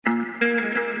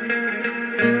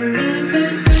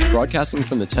Broadcasting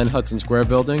from the 10 Hudson Square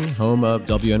building, home of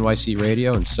WNYC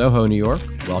Radio in Soho, New York,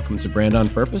 welcome to Brand on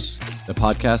Purpose, the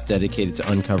podcast dedicated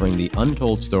to uncovering the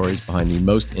untold stories behind the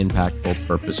most impactful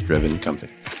purpose-driven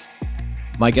companies.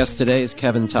 My guest today is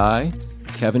Kevin Tighe.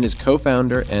 Kevin is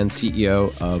co-founder and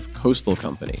CEO of Coastal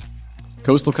Company.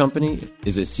 Coastal Company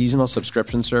is a seasonal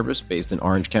subscription service based in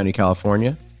Orange County,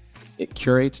 California. It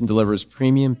curates and delivers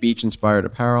premium beach-inspired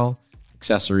apparel,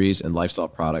 accessories, and lifestyle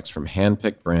products from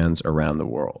hand-picked brands around the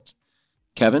world.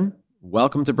 Kevin,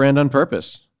 welcome to Brand on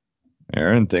Purpose.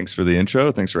 Aaron, thanks for the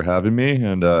intro. Thanks for having me.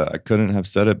 And I couldn't have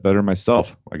said it better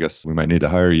myself. I guess we might need to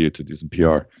hire you to do some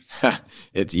PR.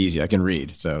 It's easy. I can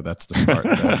read. So that's the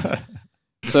start.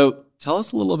 So tell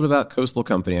us a little bit about Coastal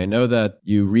Company. I know that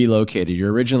you relocated.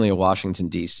 You're originally a Washington,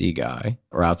 D.C. guy,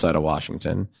 or outside of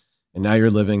Washington. And now you're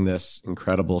living this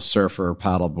incredible surfer,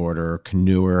 paddleboarder,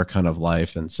 canoeer kind of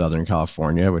life in Southern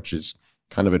California, which is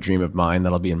kind of a dream of mine.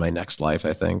 That'll be in my next life,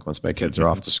 I think, once my kids are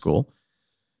off to school.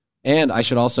 And I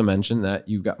should also mention that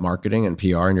you've got marketing and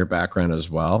PR in your background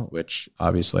as well, which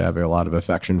obviously I have a lot of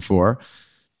affection for.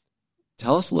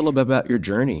 Tell us a little bit about your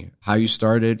journey, how you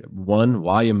started, one,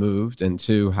 why you moved, and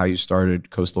two, how you started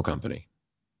Coastal Company.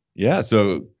 Yeah,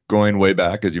 so going way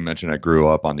back, as you mentioned, I grew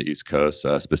up on the East Coast,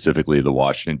 specifically the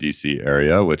Washington, D.C.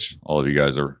 area, which all of you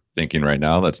guys are thinking right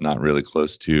now, that's not really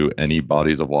close to any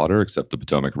bodies of water except the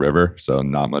Potomac River. So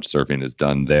not much surfing is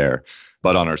done there.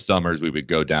 But on our summers, we would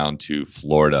go down to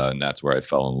Florida, and that's where I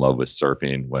fell in love with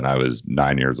surfing when I was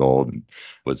 9 years old and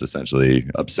was essentially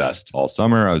obsessed all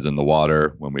summer. I was in the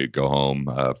water when we'd go home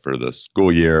for the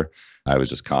school year. I was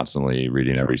just constantly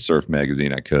reading every surf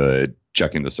magazine I could,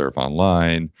 checking the surf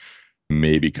online,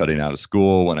 maybe cutting out of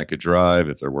school when I could drive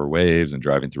if there were waves and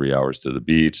driving 3 hours to the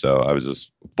beach. So I was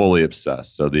just fully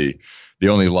obsessed. So the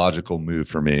only logical move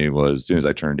for me was as soon as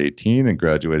I turned 18 and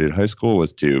graduated high school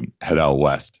was to head out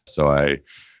west. So I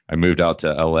moved out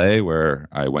to LA where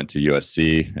I went to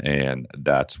USC, and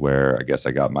that's where I guess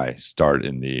I got my start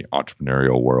in the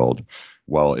entrepreneurial world.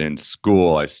 Well, in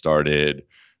school, I started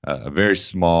a very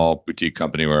small boutique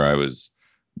company where I was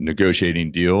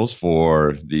negotiating deals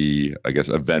for the, I guess,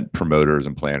 event promoters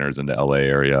and planners in the LA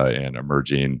area and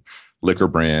emerging liquor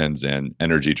brands and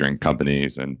energy drink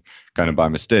companies. And kind of by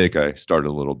mistake, I started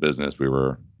a little business.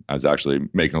 I was actually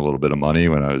making a little bit of money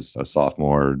when I was a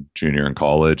sophomore, junior in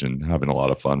college and having a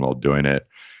lot of fun while doing it.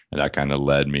 And that kind of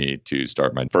led me to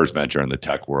start my first venture in the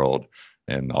tech world,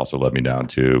 and also led me down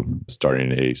to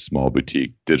starting a small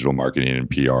boutique digital marketing and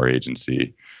PR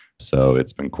agency. So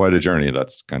it's been quite a journey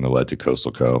that's kind of led to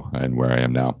Coastal Co. and where I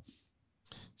am now.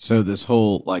 So this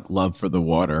whole love for the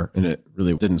water, and it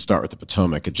really didn't start with the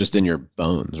Potomac. It's just in your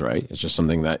bones, right? It's just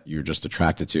something that you're just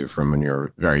attracted to from when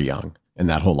you're very young, and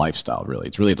that whole lifestyle, really.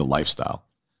 It's really the lifestyle.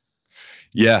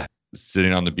 Yeah.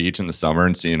 Sitting on the beach in the summer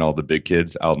and seeing all the big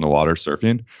kids out in the water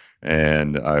surfing.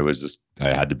 And I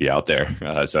had to be out there.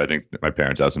 So I think my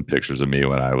parents have some pictures of me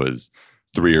when I was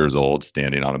 3 years old,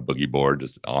 standing on a boogie board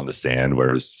just on the sand where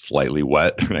it was slightly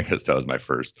wet. And I guess that was my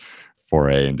first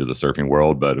foray into the surfing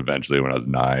world. But eventually when I was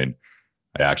 9,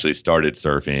 I actually started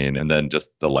surfing, and then just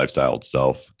the lifestyle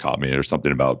itself caught me. There's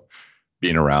something about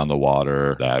being around the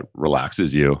water that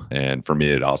relaxes you. And for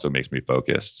me, it also makes me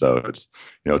focused. So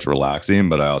it's relaxing,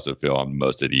 but I also feel I'm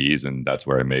most at ease, and that's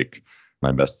where I make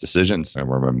my best decisions and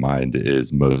where my mind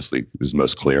is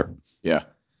most clear. Yeah.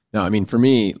 No, I mean, for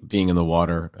me, being in the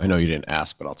water, I know you didn't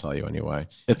ask, but I'll tell you anyway.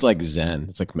 It's like Zen.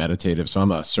 It's like meditative. So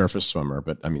I'm a surface swimmer,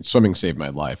 but I mean, swimming saved my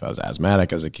life. I was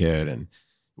asthmatic as a kid, and it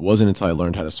wasn't until I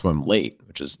learned how to swim late,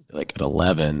 which is like at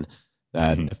 11,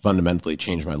 that it fundamentally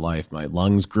changed my life. My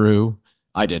lungs grew.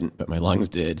 I didn't, but my lungs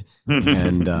did.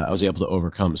 And I was able to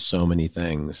overcome so many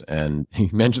things. And you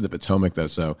mentioned the Potomac, though.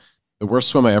 So the worst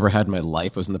swim I ever had in my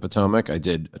life was in the Potomac. I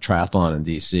did a triathlon in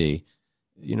D.C.,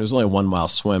 it was only a 1 mile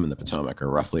swim in the Potomac, or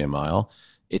roughly a mile.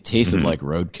 It tasted like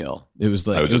roadkill. It was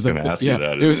like, I was just going to ask you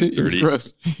that. It was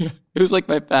gross. It was like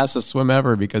my fastest swim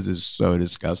ever because it was so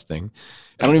disgusting.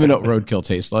 I don't even know what roadkill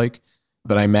tastes like,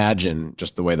 but I imagine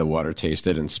just the way the water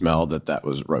tasted and smelled that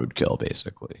was roadkill,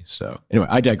 basically. So anyway,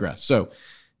 I digress. So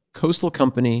Coastal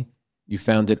Company, you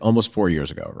founded almost 4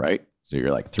 years ago, right? So you're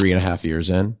like 3.5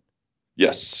 years in?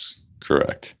 Yes,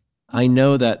 correct. I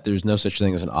know that there's no such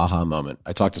thing as an aha moment.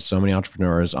 I talk to so many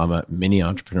entrepreneurs. I'm a mini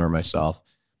entrepreneur myself.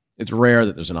 It's rare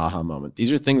that there's an aha moment. These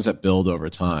are things that build over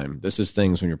time. This is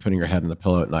things when you're putting your head on the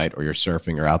pillow at night, or you're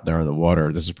surfing or out there in the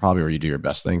water. This is probably where you do your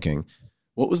best thinking.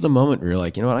 What was the moment where you're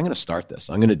like, you know what, I'm going to start this.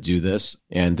 I'm going to do this,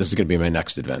 and this is going to be my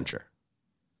next adventure?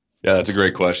 Yeah, that's a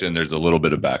great question. There's a little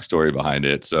bit of backstory behind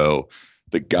it. So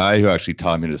the guy who actually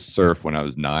taught me to surf when I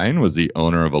was 9 was the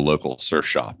owner of a local surf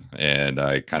shop. And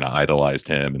I kind of idolized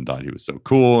him and thought he was so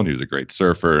cool and he was a great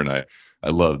surfer. And I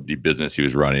loved the business he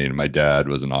was running. My dad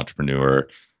was an entrepreneur.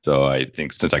 So I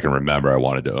think since I can remember, I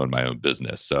wanted to own my own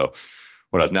business. So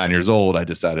when I was 9 years old, I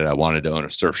decided I wanted to own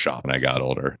a surf shop when I got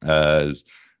older. As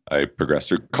I progressed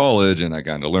through college and I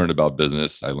kind of learned about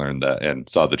business, I learned that and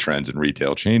saw the trends in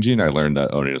retail changing. I learned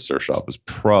that owning a surf shop was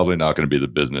probably not going to be the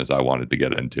business I wanted to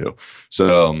get into.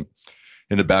 So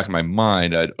in the back of my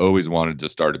mind, I'd always wanted to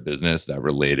start a business that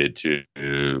related to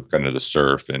kind of the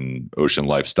surf and ocean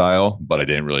lifestyle, but I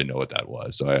didn't really know what that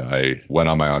was. So I went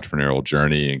on my entrepreneurial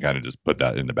journey and kind of just put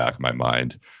that in the back of my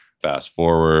mind. Fast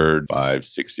forward 5,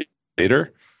 6 years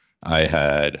later, I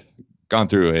had gone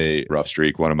through a rough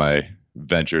streak. One of my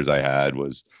ventures I had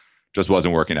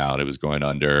wasn't working out. It was going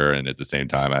under. And at the same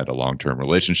time, I had a long-term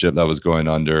relationship that was going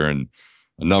under, and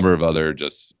a number of other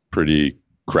just pretty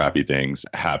crappy things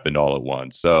happened all at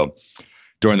once. So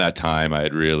during that time, I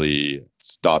had really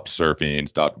stopped surfing,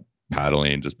 stopped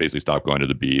paddling, just basically stopped going to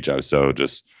the beach. I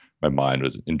was my mind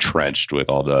was entrenched with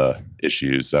all the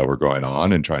issues that were going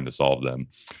on and trying to solve them.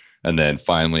 And then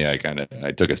finally, I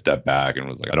took a step back and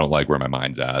was like, I don't like where my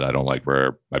mind's at. I don't like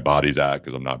where my body's at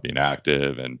because I'm not being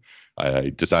active. And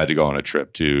I decided to go on a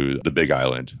trip to the Big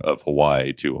Island of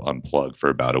Hawaii to unplug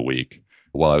for about a week.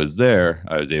 While I was there,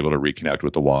 I was able to reconnect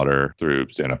with the water through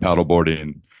stand-up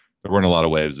paddleboarding. There weren't a lot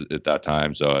of waves at that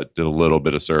time, so I did a little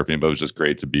bit of surfing, but it was just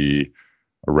great to be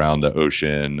around the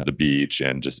ocean, the beach,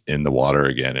 and just in the water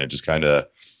again. And it just kind of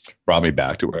brought me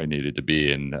back to where I needed to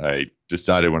be. And I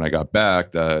decided when I got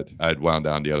back that I'd wound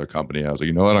down the other company. I was like,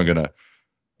 you know what,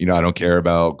 I don't care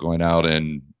about going out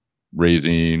and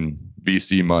raising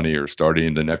VC money or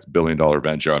starting the next billion-dollar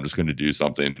venture. I'm just going to do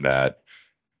something that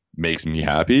makes me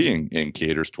happy and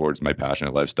caters towards my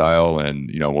passionate lifestyle. And,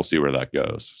 we'll see where that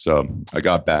goes. So I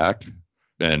got back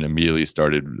and immediately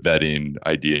started vetting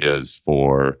ideas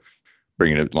for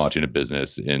launching a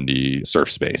business in the surf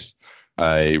space.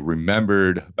 I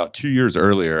remembered about 2 years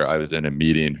earlier, I was in a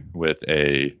meeting with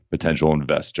a potential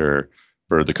investor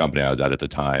for the company I was at the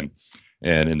time.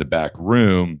 And in the back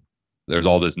room, there's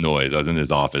all this noise. I was in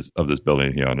his office of this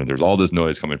building he owned, and there's all this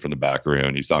noise coming from the back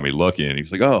room. He saw me looking, and he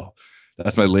was like, "Oh,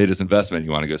 that's my latest investment.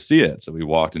 You want to go see it?" So we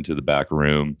walked into the back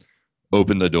room,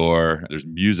 opened the door. There's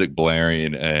music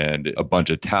blaring, and a bunch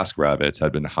of TaskRabbits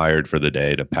had been hired for the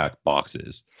day to pack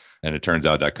boxes. And it turns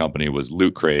out that company was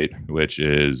Loot Crate, which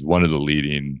is one of the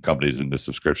leading companies in the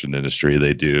subscription industry.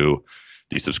 They do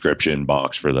the subscription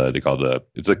box for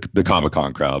it's like the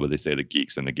Comic-Con crowd, but they say the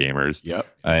geeks and the gamers. Yep.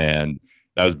 And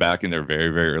that was back in their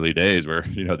very, very early days where,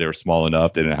 they were small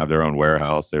enough. They didn't have their own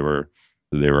warehouse. They were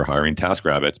hiring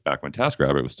TaskRabbits back when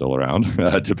TaskRabbit was still around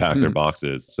to pack their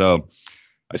boxes. So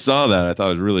I saw that. I thought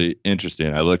it was really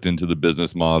interesting. I looked into the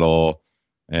business model.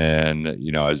 And,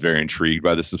 I was very intrigued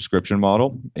by the subscription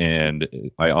model. And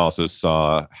I also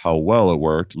saw how well it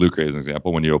worked. Loot Crate is an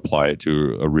example when you apply it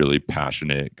to a really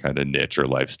passionate kind of niche or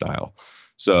lifestyle.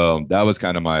 So that was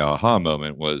kind of my aha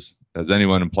moment was, has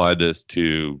anyone applied this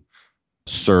to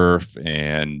surf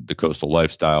and the coastal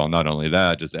lifestyle? Not only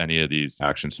that, just any of these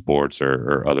action sports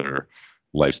or other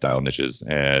lifestyle niches.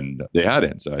 And they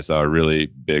hadn't. So I saw a really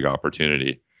big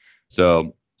opportunity.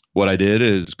 So what I did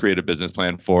is create a business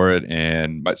plan for it.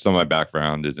 And some of my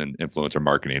background is in influencer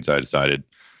marketing. So I decided,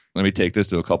 let me take this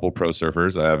to a couple pro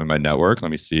surfers I have in my network.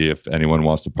 Let me see if anyone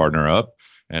wants to partner up.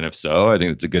 And if so, I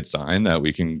think it's a good sign that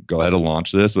we can go ahead and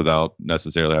launch this without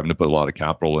necessarily having to put a lot of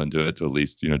capital into it to at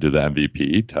least, do the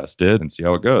MVP, test it, and see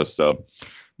how it goes. So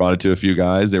brought it to a few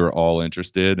guys. They were all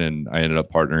interested. And I ended up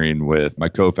partnering with my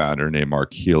co-founder named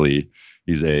Mark Healy.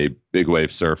 He's a big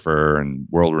wave surfer and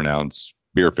world-renowned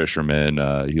spear fisherman.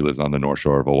 He lives on the North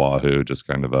Shore of Oahu, just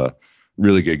kind of a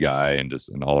really good guy and just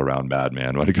an all-around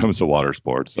madman when it comes to water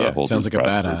sports. Yeah, sounds like a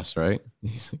badass, right?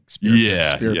 He's like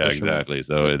spear exactly.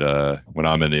 So when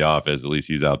I'm in the office, at least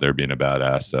he's out there being a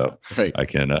badass. So right. I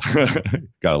can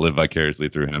gotta live vicariously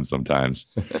through him sometimes.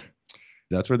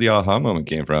 That's where the aha moment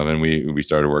came from, and we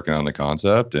started working on the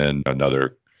concept, and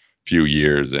another few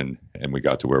years, and we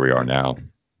got to where we are now.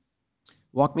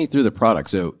 Walk me through the product.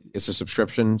 So it's a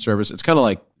subscription service. It's kind of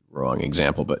like, wrong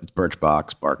example, but it's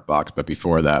Birchbox, BarkBox, but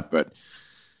before that. But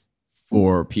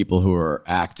for people who are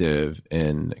active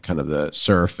in kind of the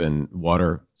surf and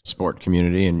water sport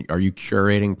community, and are you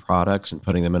curating products and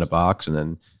putting them in a box and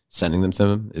then sending them to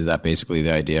them? Is that basically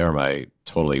the idea, or am I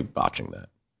totally botching that?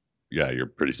 Yeah, you're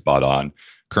pretty spot on.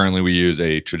 Currently, we use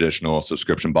a traditional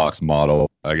subscription box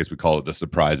model. I guess we call it the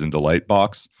surprise and delight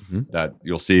box that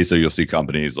you'll see. So you'll see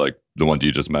companies like the ones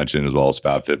you just mentioned, as well as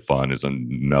FabFitFun is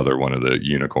another one of the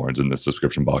unicorns in the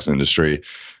subscription box industry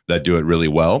that do it really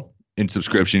well. In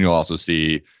subscription, you'll also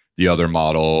see the other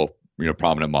model,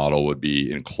 prominent model would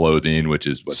be in clothing, which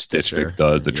is what Stitch Fix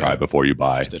does, the try before you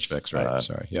buy. Stitch Fix, right?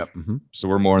 Sorry. Yep. So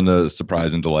we're more in the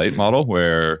surprise and delight model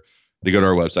where they go to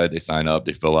our website, they sign up,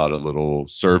 they fill out a little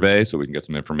survey so we can get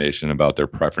some information about their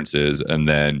preferences. And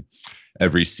then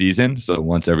every season, so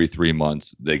once every 3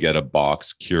 months, they get a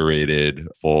box curated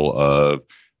full of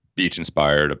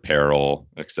beach-inspired apparel,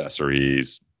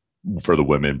 accessories for the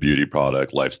women, beauty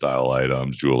product, lifestyle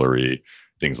items, jewelry,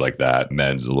 things like that.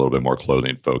 Men's a little bit more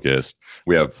clothing focused.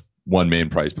 We have one main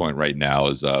price point right now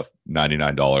is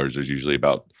 $99. There's usually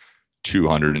about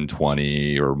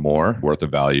 220 or more worth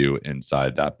of value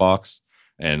inside that box.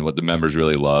 And what the members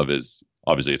really love is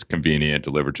obviously it's convenient,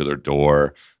 delivered to their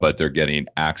door, but they're getting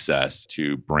access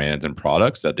to brands and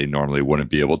products that they normally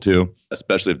wouldn't be able to,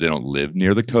 especially if they don't live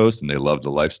near the coast and they love the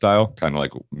lifestyle, kind of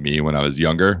like me when I was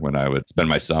younger, when I would spend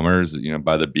my summers,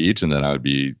 by the beach, and then I would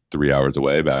be 3 hours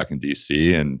away back in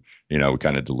DC, and, we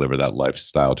kind of deliver that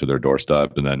lifestyle to their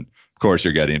doorstep. And then of course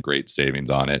you're getting great savings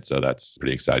on it. So that's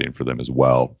pretty exciting for them as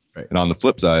well. Right. And on the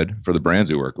flip side, for the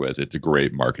brands we work with, it's a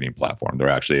great marketing platform. They're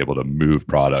actually able to move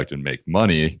product and make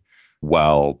money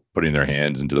while putting their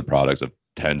hands into the products of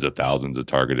tens of thousands of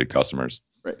targeted customers.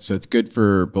 Right. So it's good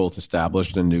for both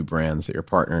established and new brands that you're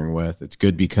partnering with. It's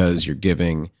good because you're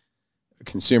giving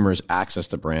consumers access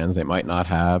to brands they might not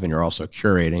have, and you're also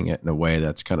curating it in a way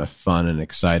that's kind of fun and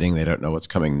exciting. They don't know what's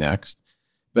coming next.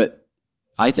 But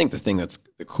I think the thing that's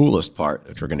the coolest part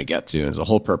that we're going to get to, and is the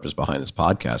whole purpose behind this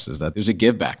podcast, is that there's a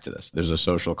give back to this. There's a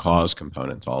social cause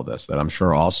component to all this that I'm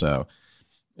sure also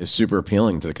is super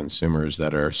appealing to the consumers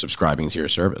that are subscribing to your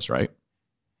service, right?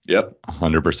 Yep,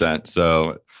 100%.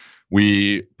 So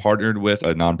we partnered with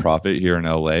a nonprofit here in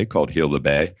LA called Heal the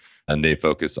Bay, and they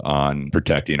focus on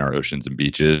protecting our oceans and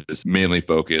beaches, mainly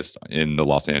focused in the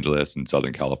Los Angeles and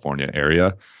Southern California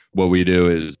area. What we do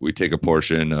is we take a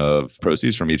portion of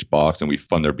proceeds from each box and we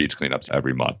fund their beach cleanups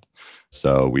every month.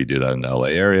 So we do that in the LA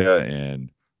area,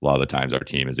 and a lot of the times our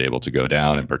team is able to go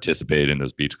down and participate in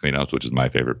those beach cleanups, which is my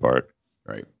favorite part.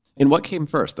 Right. And what came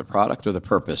first, the product or the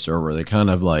purpose, or were they kind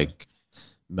of like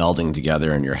melding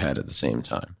together in your head at the same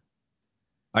time?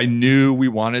 I knew we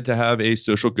wanted to have a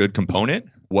social good component.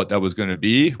 What that was going to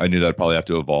be, I knew that would probably have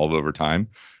to evolve over time.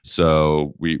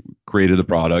 So we created the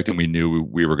product, and we knew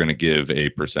we were going to give a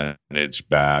percentage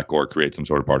back or create some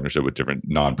sort of partnership with different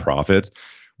nonprofits.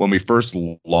 When we first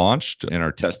launched in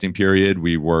our testing period,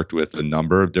 we worked with a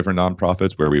number of different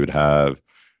nonprofits where we would have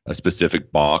a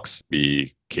specific box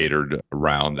be catered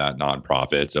around that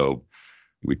nonprofit. So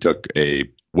we took a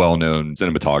well-known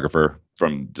cinematographer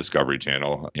from Discovery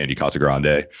Channel, Andy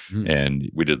Casagrande,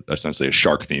 and we did essentially a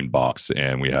shark-themed box,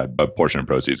 and we had a portion of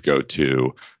proceeds go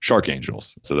to Shark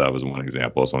Angels. So that was one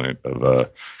example of something of a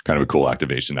kind of a cool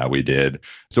activation that we did.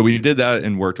 So we did that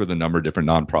and worked with a number of different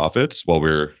nonprofits while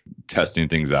we were testing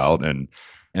things out. And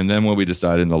then when we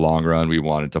decided in the long run, we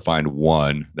wanted to find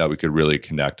one that we could really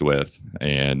connect with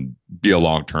and be a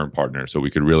long-term partner, so we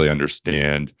could really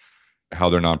understand how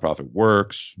their nonprofit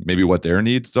works, maybe what their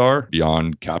needs are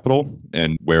beyond capital,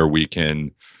 and where we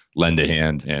can lend a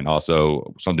hand. And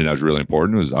also something that was really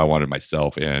important was I wanted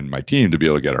myself and my team to be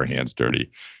able to get our hands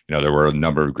dirty. There were a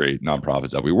number of great nonprofits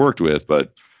that we worked with,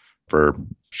 but for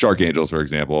Shark Angels, for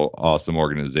example, awesome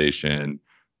organization.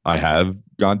 I have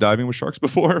gone diving with sharks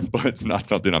before, but it's not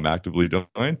something I'm actively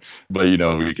doing. But,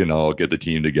 we can all get the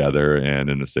team together and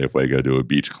in a safe way go do a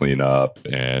beach cleanup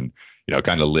and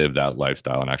kind of live that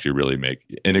lifestyle and actually really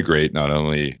integrate not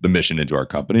only the mission into our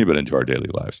company, but into our daily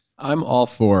lives. I'm all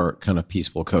for kind of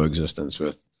peaceful coexistence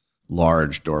with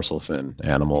large dorsal fin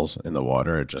animals in the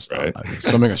water. It just, right.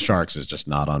 Swimming with sharks is just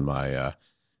not on my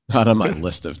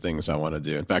list of things I want to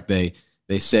do. In fact, they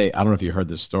say, I don't know if you heard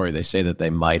this story, they say that they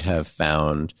might have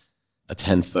found a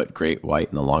 10-foot great white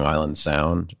in the Long Island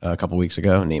Sound a couple weeks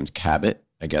ago named Cabot.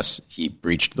 I guess he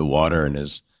breached the water and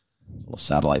his little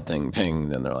satellite thing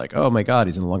pinged, and they're like, oh my God,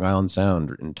 he's in the Long Island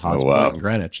Sound in Todd's Point in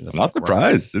Greenwich. And I'm not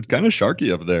surprised. It's kind of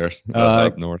sharky up there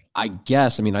up north. I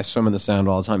guess. I swim in the Sound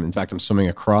all the time. In fact, I'm swimming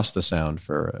across the Sound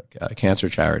for a cancer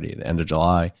charity at the end of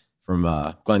July from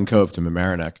Glen Cove to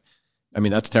Mamaroneck.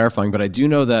 That's terrifying, but I do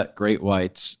know that great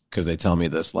whites, because they tell me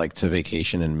this, like to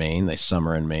vacation in Maine. They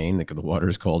summer in Maine because the water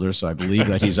is colder. So I believe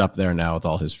that he's up there now with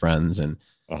all his friends, and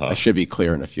I should be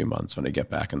clear in a few months when I get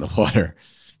back in the water.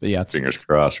 But yeah, fingers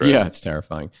crossed, right? Yeah, it's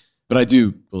terrifying. But I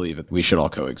do believe that we should all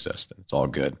coexist, and it's all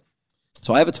good.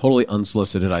 So I have a totally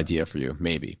unsolicited idea for you,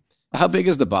 maybe. How big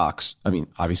is the box? I mean,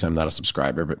 obviously I'm not a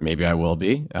subscriber, but maybe I will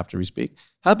be after we speak.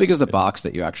 How big is the box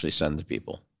that you actually send to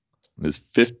people? It's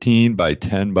 15 by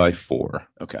 10 by 4.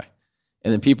 Okay.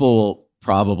 And then people will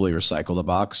probably recycle the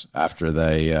box after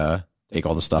they take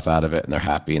all the stuff out of it and they're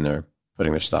happy and they're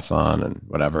putting their stuff on and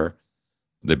whatever.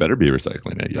 They better be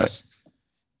recycling it, yes. Right.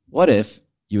 What if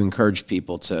you encourage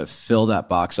people to fill that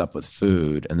box up with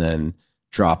food and then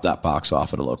drop that box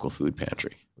off at a local food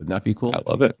pantry? Wouldn't that be cool? I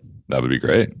love it. That would be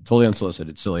great. Totally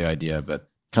unsolicited, silly idea, but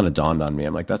kind of dawned on me.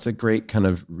 I'm like, that's a great kind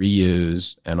of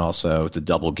reuse, and also it's a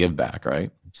double give back,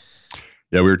 right?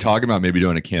 Yeah, we were talking about maybe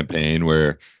doing a campaign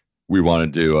where we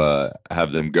wanted to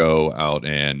have them go out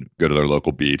and go to their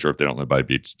local beach, or if they don't live by a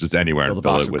beach, just anywhere and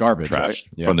fill it with garbage, trash right?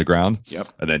 Yep. from the ground. Yep.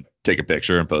 And then take a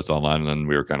picture and post online. And then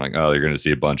we were kind of like, oh, you're going to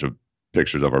see a bunch of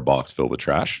pictures of our box filled with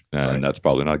trash. And that's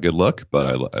probably not a good look,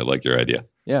 but I like your idea.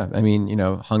 Yeah. I mean,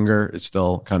 hunger is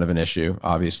still kind of an issue,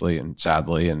 obviously, and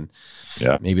sadly. And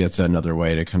maybe that's another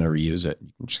way to kind of reuse it.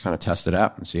 You can just kind of test it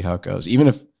out and see how it goes. Even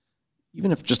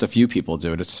if just a few people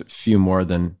do it, it's a few more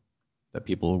than that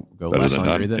people go less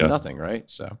hungry than nothing, right?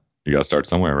 So you got to start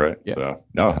somewhere, right? Yeah. So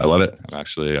no, I love it.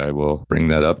 I will bring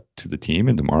that up to the team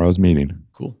in tomorrow's meeting.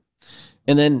 Cool.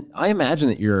 And then I imagine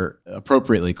that you're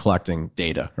appropriately collecting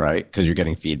data, right? Because you're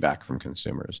getting feedback from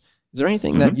consumers. Is there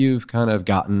anything that you've kind of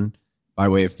gotten by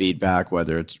way of feedback,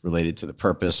 whether it's related to the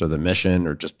purpose or the mission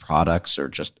or just products or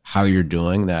just how you're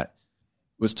doing, that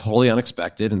was totally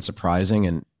unexpected and surprising,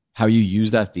 and how you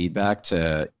use that feedback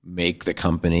to make the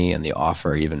company and the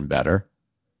offer even better?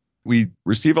 We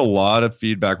receive a lot of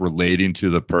feedback relating to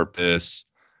the purpose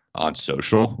on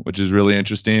social, which is really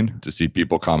interesting to see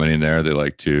people commenting there. They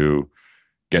like to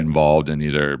get involved and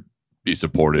either be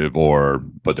supportive or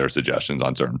put their suggestions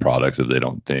on certain products if they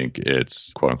don't think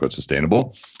it's quote unquote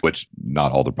sustainable, which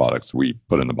not all the products we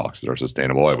put in the boxes are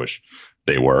sustainable. I wish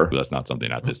they were, but that's not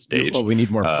something at this stage. Well, we need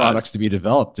more products to be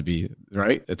developed to be,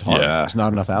 right? It's hard. Yeah. There's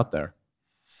not enough out there.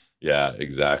 Yeah,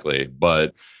 exactly.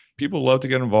 But people love to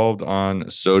get involved on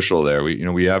social there.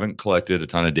 We haven't collected a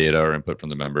ton of data or input from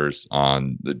the members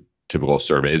on the typical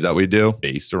surveys that we do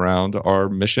based around our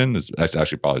mission. That's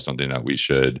actually probably something that we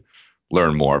should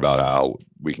learn more about, how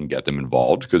we can get them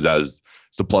involved, because as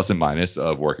the plus and minus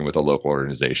of working with a local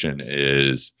organization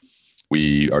is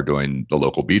we are doing the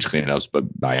local beach cleanups, but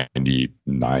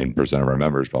 99% of our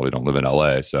members probably don't live in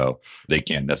LA. So they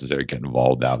can't necessarily get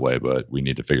involved that way, but we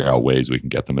need to figure out ways we can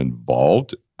get them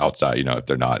involved outside, if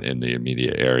they're not in the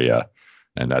immediate area.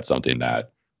 And that's something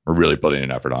that we're really putting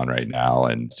an effort on right now,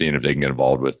 and seeing if they can get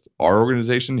involved with our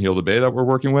organization, Heal the Bay, that we're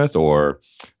working with, or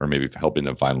maybe helping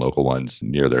them find local ones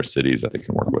near their cities that they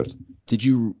can work with. Did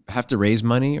you have to raise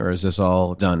money, or is this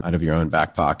all done out of your own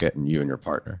back pocket and you and your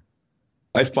partner?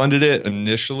 I funded it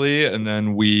initially, and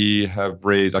then we have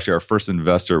raised, actually our first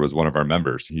investor was one of our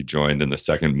members. He joined in the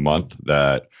second month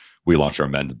that we launched our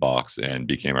men's box and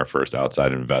became our first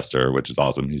outside investor, which is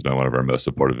awesome. He's been one of our most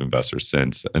supportive investors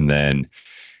since. And then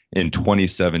in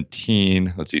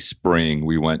 2017, spring,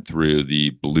 we went through the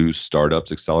Blue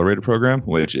Startups Accelerator program,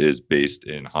 which is based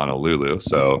in Honolulu.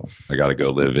 So I got to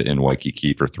go live in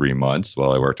Waikiki for 3 months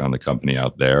while I worked on the company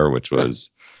out there, which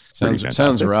was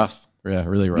sounds rough. Yeah,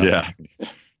 really rough. Yeah,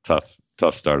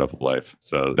 tough startup life.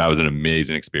 So that was an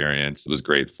amazing experience. It was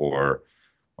great for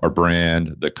our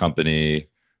brand, the company.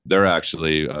 They're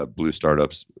actually Blue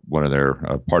Startups, one of their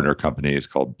partner companies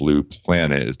called Blue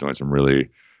Planet, is doing some really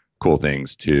cool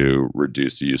things to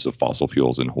reduce the use of fossil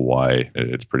fuels in Hawaii.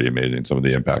 It's pretty amazing, some of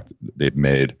the impact they've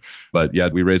made. But yeah,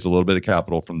 we raised a little bit of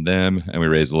capital from them, and we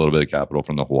raised a little bit of capital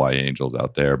from the Hawaii Angels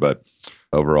out there. But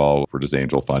overall, we're just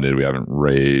angel funded. We haven't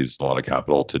raised a lot of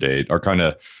capital to date. Our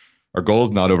goal is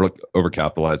not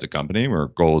overcapitalize the company. Our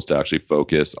goal is to actually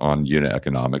focus on unit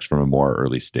economics from a more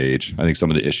early stage. I think some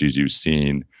of the issues you've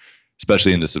seen,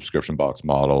 especially in the subscription box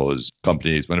model, is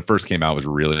companies, when it first came out, was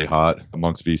really hot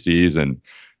amongst VCs, and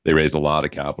they raised a lot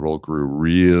of capital, grew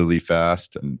really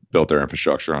fast, and built their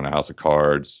infrastructure on a house of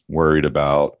cards, worried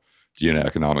about the unit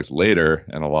economics later.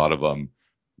 And a lot of them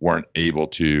weren't able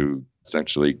to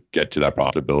essentially get to that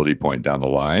profitability point down the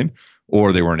line,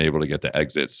 or they weren't able to get the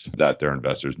exits that their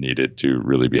investors needed to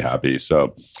really be happy.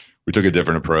 So we took a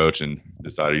different approach and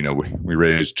decided, we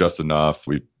raised just enough.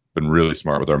 We've been really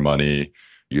smart with our money,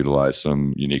 utilized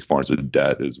some unique forms of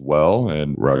debt as well,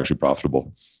 and we're actually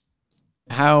profitable.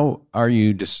 How are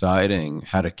you deciding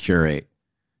how to curate?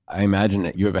 I imagine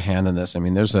that you have a hand in this. I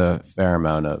mean, there's a fair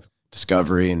amount of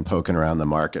discovery and poking around the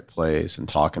marketplace and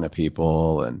talking to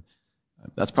people. And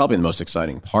that's probably the most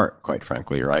exciting part, quite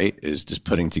frankly, right? Is just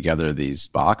putting together these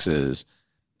boxes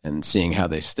and seeing how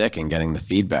they stick and getting the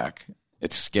feedback.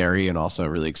 it's scary and also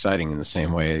really exciting in the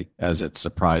same way as it's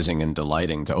surprising and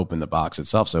delighting to open the box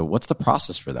itself. So what's the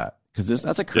process for that? Because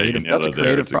that's a creative, that's a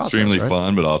creative it's process. Extremely right?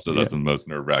 fun, but also that's the most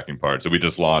nerve-wracking part. So we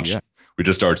just launched. We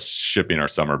just started shipping our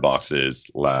summer boxes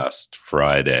last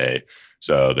Friday.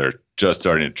 So they're just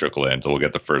starting to trickle in. So we'll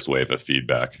get the first wave of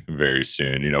feedback very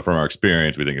soon. From our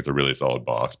experience, we think it's a really solid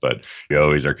box, but we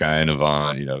always are kind of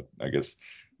on, I guess,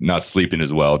 not sleeping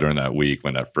as well during that week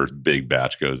when that first big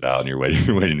batch goes out and you're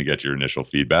waiting to get your initial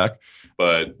feedback.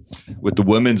 But with the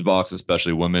women's box,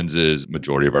 especially, women's is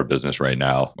majority of our business right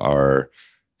now. Our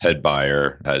head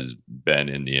buyer has been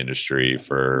in the industry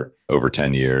for over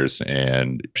 10 years,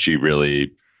 and she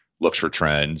really looks for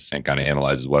trends and kind of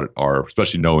analyzes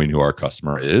especially knowing who our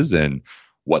customer is and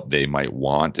what they might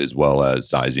want, as well as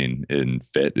sizing and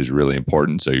fit is really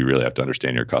important. So you really have to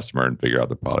understand your customer and figure out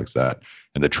the products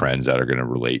and the trends that are going to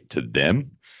relate to them.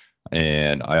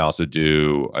 And I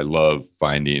love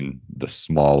finding the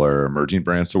smaller emerging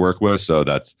brands to work with. So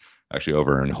that's actually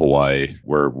over in Hawaii.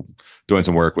 We're doing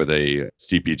some work with a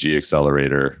CPG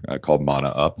accelerator called Mana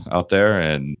Up out there,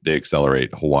 and they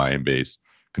accelerate Hawaiian-based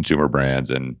consumer brands,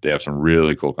 and they have some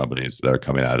really cool companies that are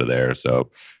coming out of there. So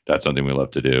that's something we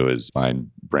love to do, is find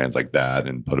brands like that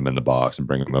and put them in the box and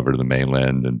bring them over to the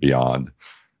mainland and beyond.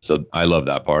 So I love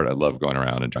that part. I love going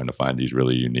around and trying to find these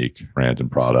really unique brands and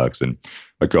products. And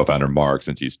my co-founder, Mark,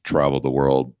 since he's traveled the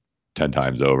world 10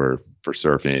 times over for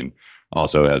surfing,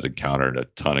 also has encountered a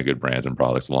ton of good brands and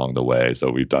products along the way.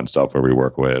 So we've done stuff where we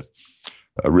work with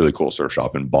a really cool surf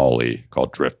shop in Bali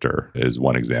called Drifter is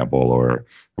one example, or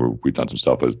we've done some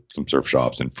stuff with some surf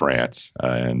shops in France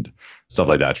and stuff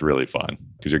like that's really fun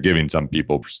because you're giving some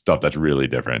people stuff that's really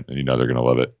different and they're going to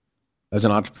love it. As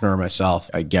an entrepreneur myself,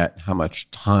 I get how much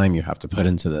time you have to put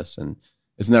into this, and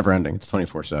it's never ending. It's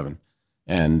 24/7.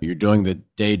 And you're doing the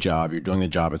day job, you're doing the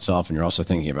job itself, and you're also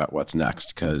thinking about what's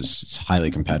next because it's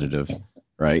highly competitive,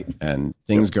 right? And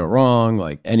things go wrong.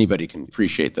 Like anybody can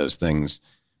appreciate those things.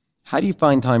 How do you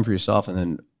find time for yourself? And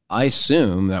then I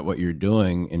assume that what you're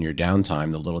doing in your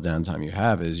downtime, the little downtime you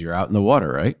have, is you're out in the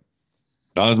water, right?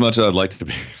 Not as much as I'd like to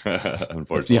be,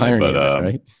 unfortunately. It's the irony of it,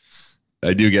 right?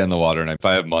 I do get in the water, and if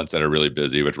I have months that are really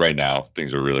busy, which right now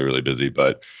things are really, really busy,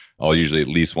 but I'll usually at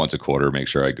least once a quarter make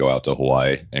sure I go out to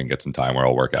Hawaii and get some time where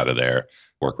I'll work out of there,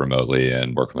 work remotely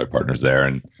and work with my partners there.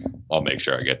 And I'll make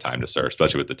sure I get time to surf,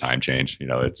 especially with the time change.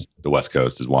 It's the West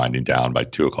Coast is winding down by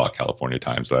 2:00 California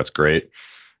time. So that's great.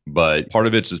 But part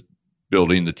of it's just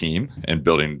building the team and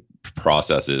building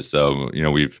processes. So,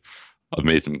 I've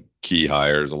made some key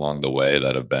hires along the way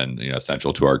that have been,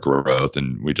 essential to our growth.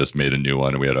 And we just made a new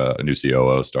one. We had a new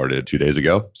COO started 2 days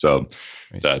ago. So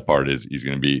nice. That part he's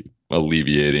going to be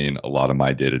alleviating a lot of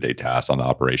my day-to-day tasks on the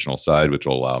operational side, which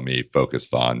will allow me focus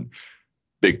on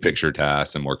big picture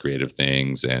tasks and more creative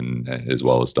things, and as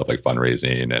well as stuff like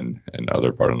fundraising and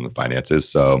other part of the finances.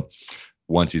 So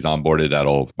once he's onboarded,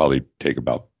 that'll probably take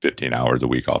about 15 hours a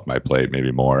week off my plate,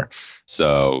 maybe more.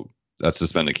 So that's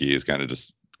just been the key, is kind of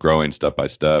just growing step by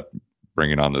step,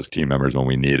 bringing on those team members when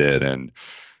we need it. And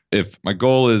if my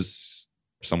goal is,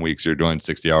 some weeks you're doing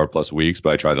 60-hour plus weeks,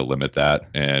 but I try to limit that.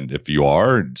 And if you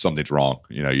are, something's wrong.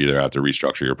 You either have to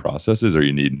restructure your processes or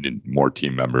you need more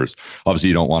team members. Obviously,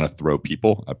 you don't want to throw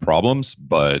people at problems,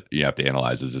 but you have to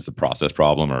analyze, is this a process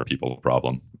problem or a people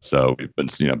problem? So we've been,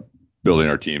 building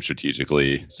our team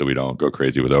strategically so we don't go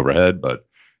crazy with overhead, but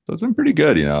so it's been pretty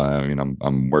good.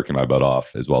 I'm working my butt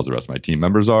off as well as the rest of my team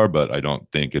members are, but I don't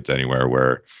think it's anywhere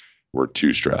where we're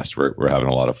too stressed. We're having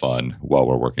a lot of fun while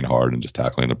we're working hard and just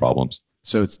tackling the problems.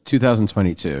 So it's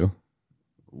 2022.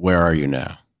 Where are you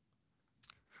now?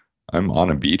 I'm on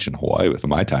a beach in Hawaii with a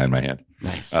Mai Tai in my hand.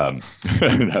 Nice.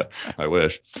 I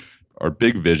wish. Our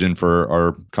big vision for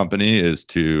our company is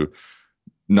to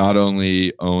not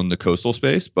only own the coastal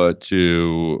space, but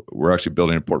we're actually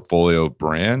building a portfolio of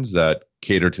brands that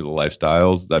cater to the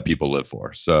lifestyles that people live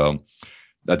for. So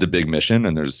that's a big mission,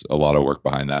 and there's a lot of work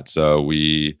behind that. So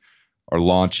we are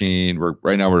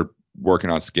right now we're working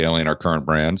on scaling our current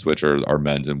brands, which are our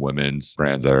men's and women's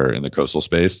brands that are in the coastal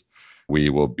space. We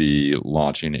will be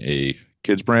launching a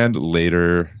kids brand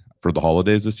later for the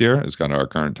holidays this year, is kind of our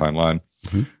current timeline.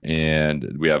 Mm-hmm.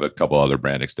 And we have a couple other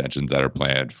brand extensions that are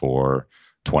planned for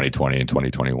 2020 and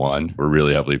 2021. We're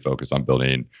really heavily focused on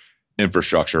building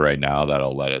infrastructure right now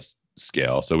that'll let us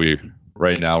scale. So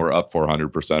right now we're up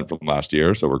 400% from last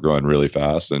year. So we're growing really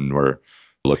fast, and we're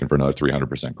looking for another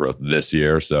 300% growth this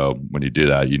year. So when you do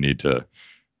that, you need to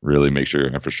really make sure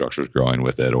your infrastructure is growing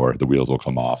with it, or the wheels will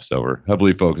come off. So we're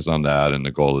heavily focused on that. And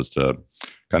the goal is to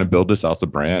kind of build this house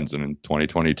of brands. And in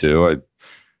 2022,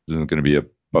 this isn't going to be a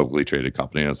publicly traded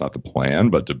company. That's not the plan,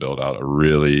 but to build out a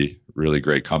really, really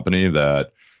great company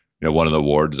that one of the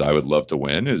awards I would love to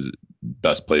win is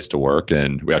best place to work.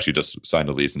 And we actually just signed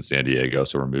a lease in San Diego,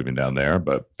 so we're moving down there.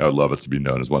 But I would love us to be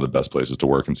known as one of the best places to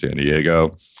work in San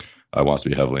Diego. I want us to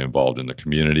be heavily involved in the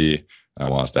community. I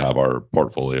want us to have our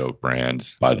portfolio of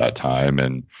brands by that time.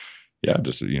 And yeah,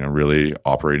 just, really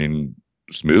operating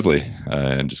smoothly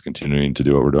and just continuing to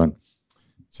do what we're doing.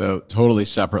 So totally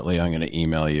separately, I'm going to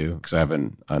email you because I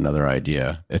have another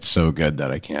idea. It's so good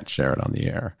that I can't share it on the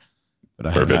air. But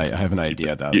I have an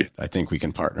idea that I think we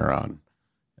can partner on.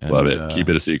 And, love it. Keep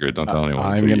it a secret. Don't tell anyone.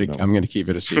 I'm going to keep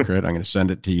it a secret. I'm going to send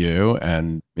it to you,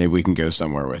 and maybe we can go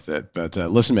somewhere with it. But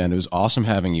listen, man, it was awesome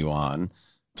having you on.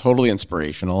 Totally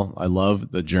inspirational. I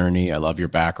love the journey. I love your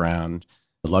background.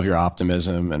 I love your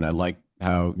optimism, and I like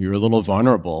how you're a little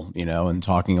vulnerable, and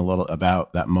talking a little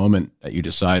about that moment that you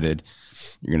decided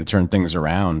you're going to turn things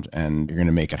around and you're going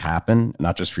to make it happen,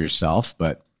 not just for yourself,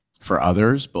 but for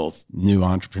others, both new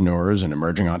entrepreneurs and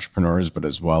emerging entrepreneurs, but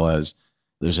as well as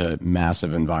there's a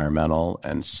massive environmental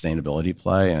and sustainability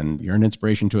play, and you're an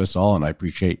inspiration to us all. And I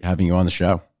appreciate having you on the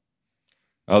show.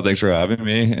 Oh, thanks for having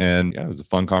me. And yeah, it was a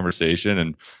fun conversation.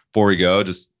 And before we go,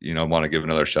 just, want to give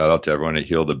another shout out to everyone at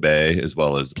Heal the Bay, as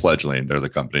well as Pledgeling. They're the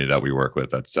company that we work with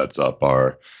that sets up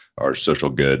our social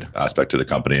good aspect to the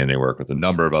company. And they work with a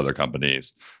number of other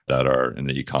companies that are in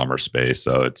the e-commerce space.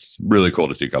 So it's really cool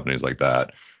to see companies like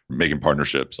that making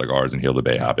partnerships like ours and Heal the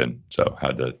Bay happen. So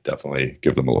had to definitely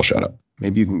give them a little shout out.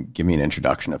 Maybe you can give me an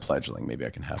introduction to Pledgeling. Maybe I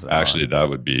can have that. Actually, that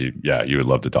would be, you would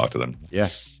love to talk to them. Yeah,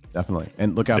 definitely.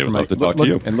 And look out for my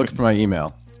look for my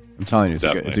email. I'm telling you,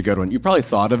 it's a good one. You probably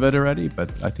thought of it already,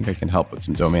 but I think I can help with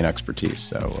some domain expertise.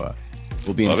 So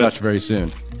we'll be in touch very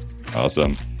soon.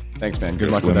 Awesome. Thanks, man.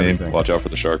 Good luck with everything. Watch out for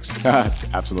the sharks.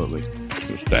 Absolutely.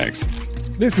 Thanks.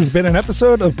 This has been an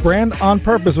episode of Brand on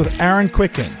Purpose with Aaron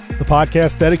Quicken, the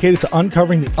podcast dedicated to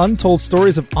uncovering the untold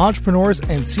stories of entrepreneurs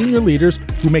and senior leaders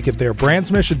who make it their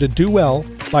brand's mission to do well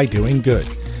by doing good.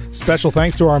 Special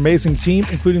thanks to our amazing team,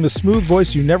 including the smooth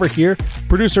voice you never hear,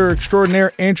 producer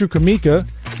extraordinaire Andrew Kamika,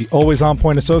 the always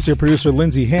on-point associate producer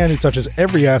Lindsay Han, who touches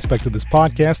every aspect of this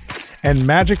podcast, and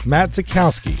Magic Matt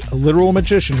Zukowski, a literal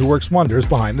magician who works wonders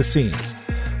behind the scenes.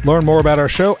 Learn more about our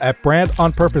show at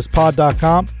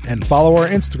brandonpurposepod.com and follow our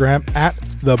Instagram at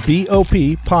the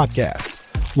BOP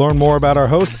Podcast. Learn more about our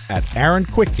host at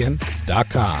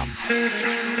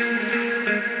aaronquicken.com.